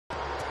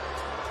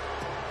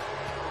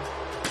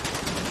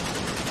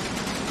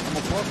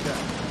love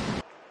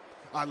that.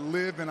 I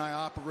live and I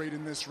operate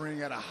in this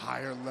ring at a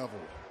higher level,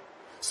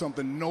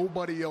 something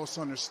nobody else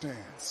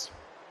understands.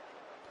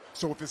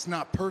 So if it's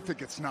not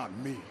perfect, it's not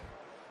me.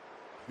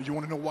 And you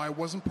want to know why it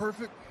wasn't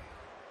perfect?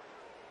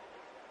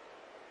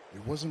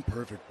 It wasn't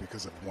perfect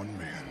because of one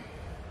man.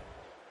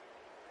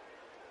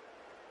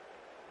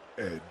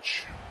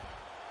 Edge.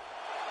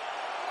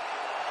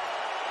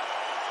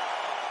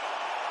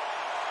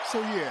 So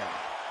yeah,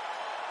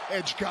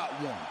 Edge got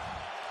one.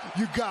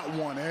 You got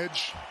one,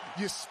 Edge.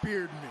 You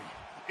speared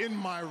me in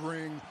my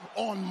ring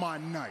on my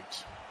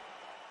night.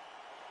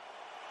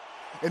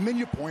 And then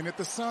you point at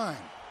the sign.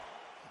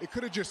 It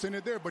could have just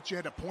ended there, but you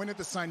had to point at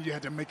the sign. You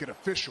had to make it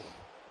official.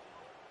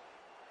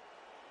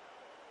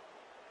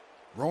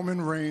 Roman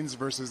Reigns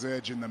versus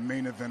Edge in the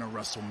main event of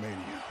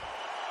WrestleMania.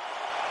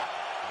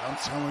 I'm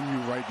telling you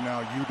right now,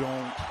 you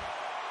don't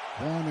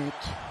want it.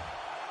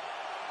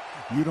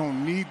 You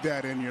don't need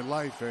that in your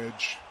life,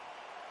 Edge.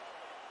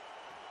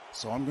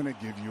 So I'm going to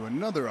give you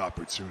another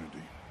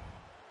opportunity.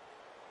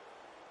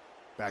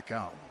 Back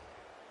out.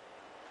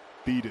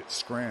 Beat it,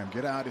 scram,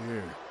 get out of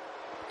here.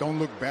 Don't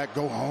look back,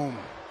 go home.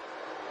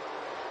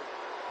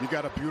 You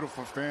got a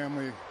beautiful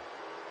family.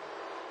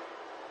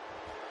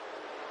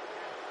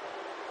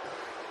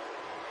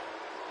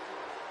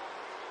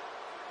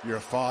 You're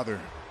a father.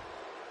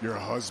 You're a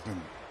husband.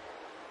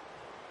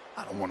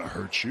 I don't want to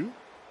hurt you.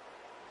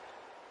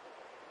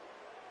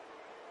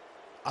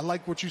 I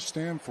like what you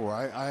stand for.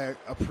 I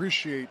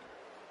appreciate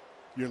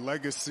your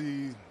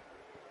legacy,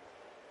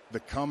 the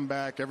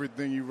comeback,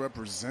 everything you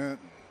represent,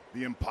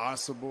 the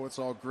impossible. It's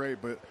all great,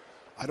 but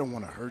I don't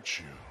want to hurt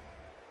you.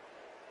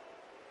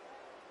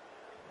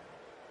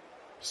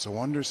 So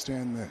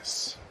understand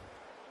this.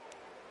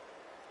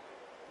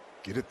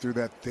 Get it through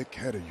that thick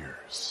head of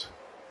yours.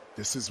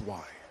 This is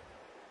why.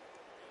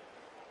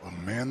 A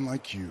man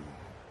like you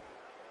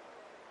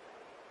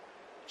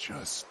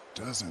just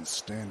doesn't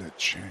stand a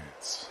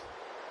chance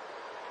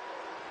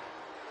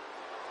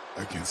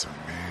against a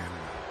man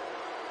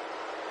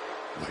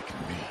like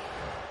me.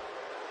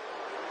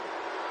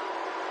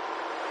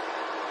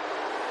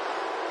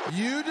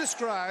 You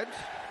described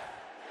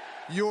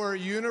your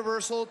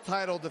Universal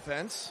title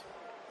defense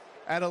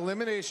at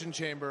Elimination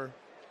Chamber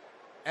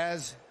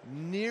as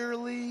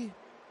nearly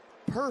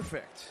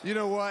perfect. You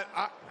know what?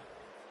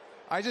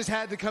 I just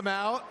had to come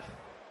out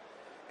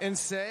and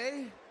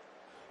say,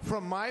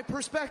 from my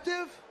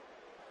perspective,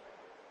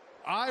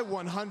 I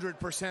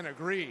 100%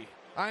 agree.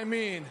 I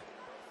mean,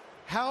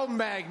 how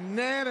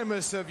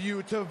magnanimous of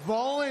you to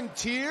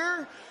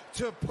volunteer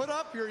to put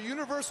up your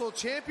Universal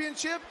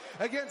Championship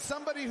against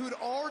somebody who'd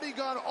already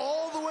gone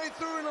all the way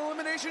through an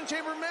Elimination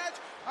Chamber match.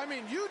 I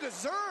mean, you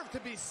deserve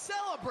to be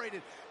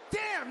celebrated.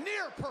 Damn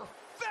near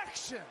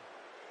perfection.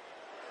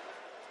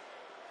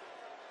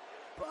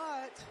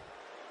 But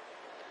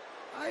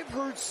I've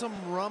heard some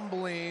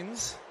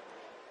rumblings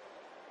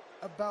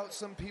about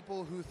some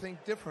people who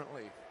think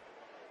differently,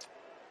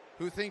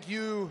 who think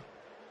you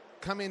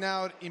coming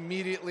out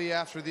immediately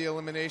after the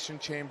Elimination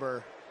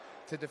Chamber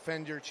to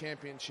defend your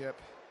championship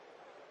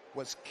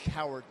was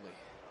cowardly.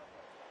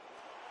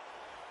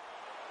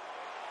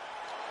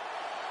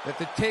 That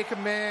to take a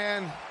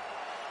man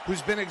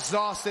who's been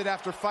exhausted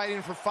after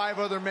fighting for 5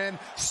 other men,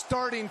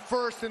 starting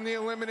first in the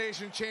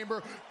Elimination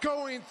Chamber,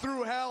 going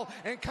through hell,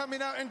 and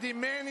coming out and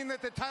demanding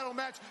that the title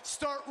match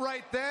start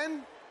right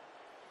then,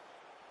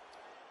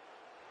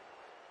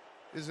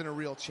 isn't a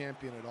real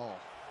champion at all.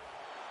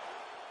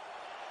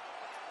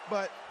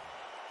 But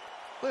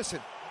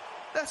listen,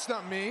 that's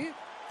not me.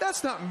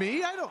 That's not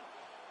me. I don't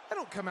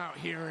come out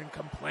here and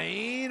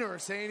complain or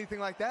say anything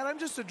like that. I'm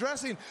just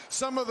addressing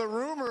some of the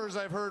rumors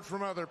I've heard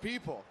from other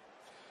people.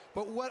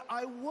 But what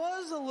I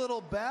was a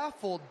little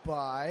baffled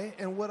by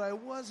and what I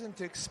wasn't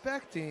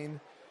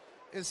expecting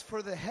is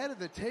for the head of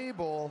the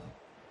table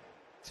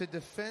to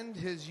defend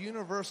his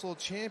Universal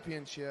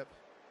Championship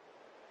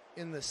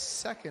in the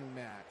second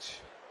match.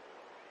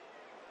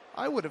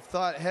 I would have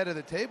thought head of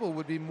the table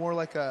would be more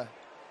like a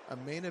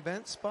main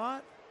event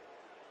spot,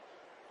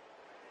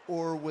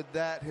 or would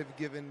that have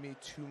given me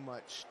too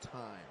much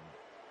time?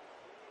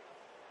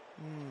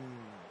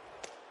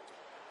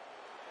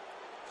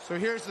 So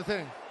here's the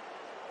thing.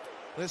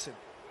 Listen,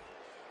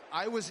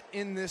 I was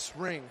in this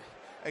ring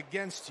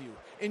against you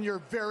in your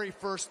very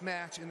first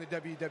match in the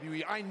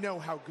WWE. I know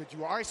how good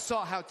you are. I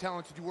saw how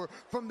talented you were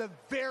from the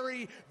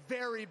very,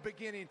 very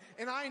beginning.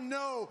 And I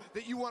know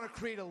that you want to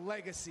create a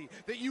legacy,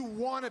 that you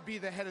want to be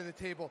the head of the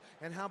table.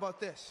 And how about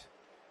this?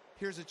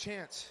 Here's a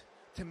chance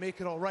to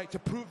make it all right, to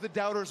prove the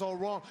doubters all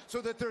wrong,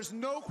 so that there's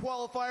no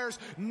qualifiers,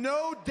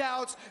 no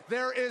doubts,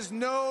 there is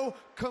no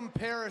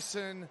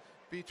comparison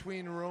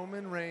between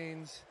Roman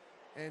Reigns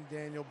and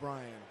Daniel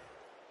Bryan.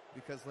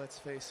 Because let's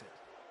face it,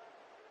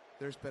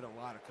 there's been a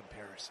lot of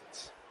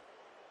comparisons.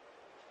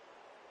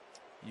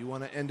 You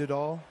want to end it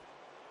all?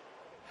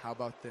 How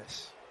about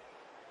this?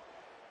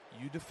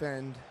 You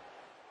defend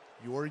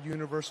your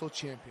Universal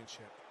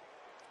Championship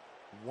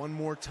one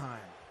more time.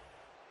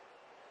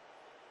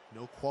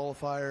 No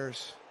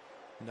qualifiers,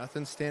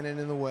 nothing standing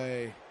in the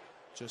way,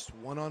 just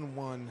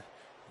one-on-one.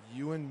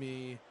 you and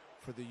me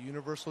for the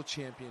Universal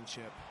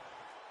Championship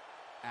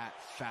at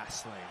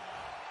Fastlane.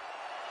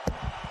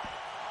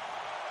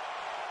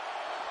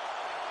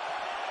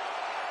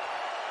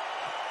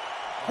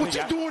 What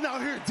you doing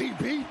out here,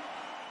 DB?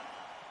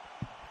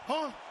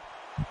 Huh?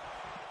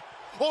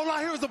 All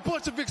I hear is a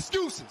bunch of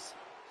excuses.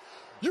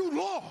 You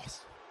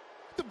lost.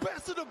 The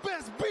best of the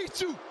best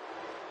beat you.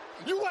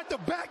 You at the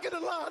back of the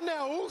line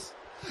now, Oos.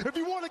 If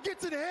you want to get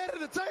to the head of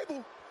the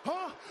table,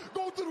 huh?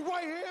 Go to the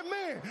right-hand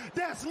man.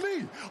 That's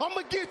me. I'm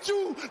going to get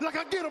you like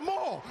I get them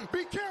all.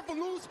 Be careful,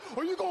 Oos,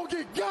 or you're going to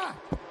get got.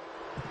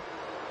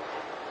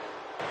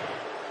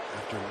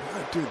 After what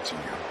I did to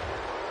you,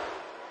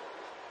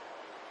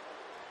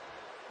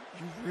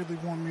 you really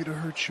want me to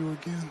hurt you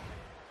again?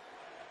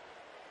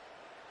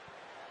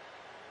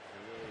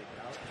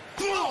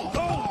 Oh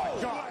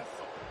my God!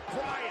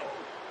 Bryan!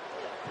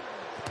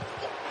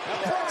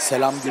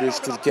 Selam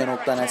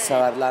GüreşTürkiye.net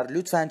severler.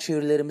 Lütfen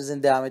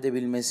çevirilerimizin devam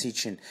edebilmesi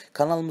için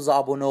kanalımıza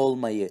abone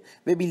olmayı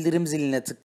ve bildirim ziline tıklamayı